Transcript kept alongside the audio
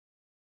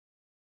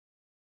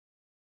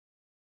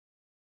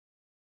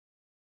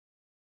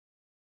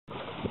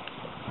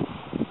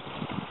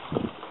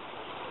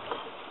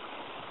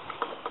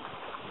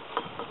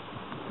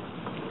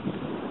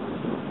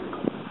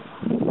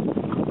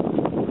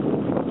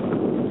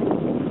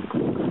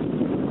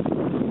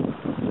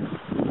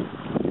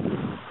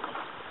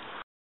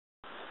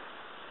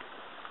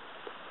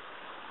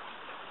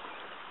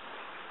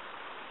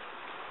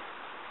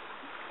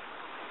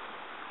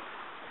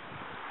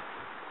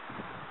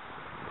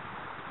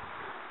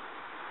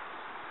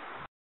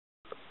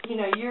You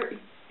know,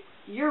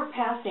 you're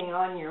passing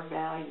on your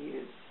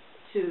values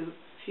to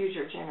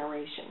future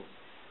generations,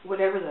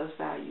 whatever those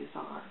values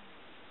are.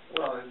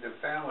 Well, the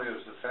family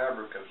is the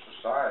fabric of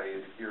society.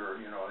 If you're,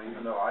 you know,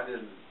 even though I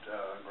didn't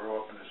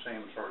grow up in the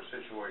same sort of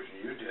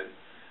situation you did,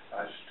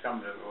 I just come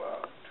to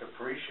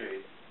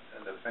appreciate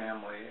the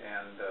family,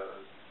 and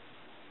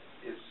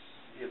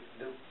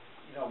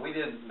you know, we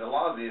didn't. A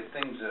lot of the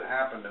things that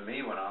happened to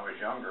me when I was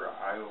younger,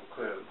 I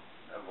could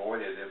have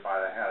avoided if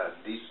I had a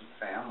decent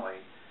family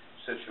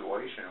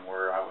situation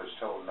where I was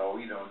told, no,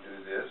 you don't do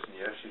this, and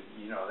yes,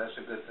 you know, that's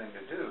a good thing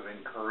to do,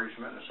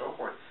 encouragement and so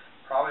forth.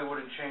 Probably would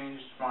have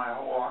changed my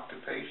whole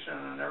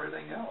occupation and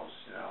everything else,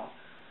 you know,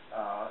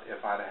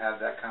 if I'd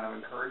had that kind of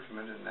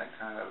encouragement and that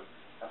kind of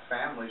a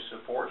family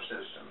support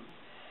system.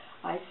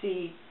 I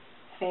see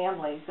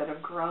families that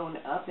have grown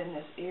up in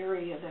this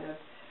area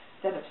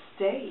that have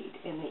stayed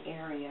in the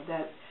area,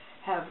 that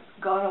have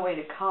gone away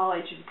to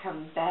college and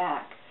come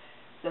back,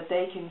 that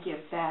they can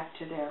give back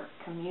to their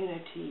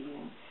community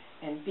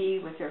and be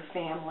with their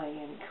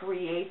family and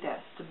create that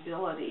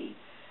stability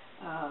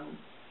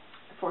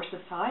for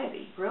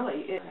society,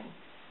 really.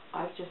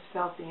 I've just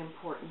felt the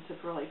importance of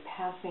really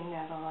passing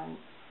that on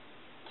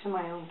to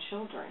my own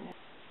children.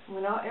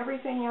 When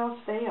everything else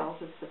fails,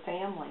 it's the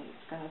family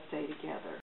that's going to stay together.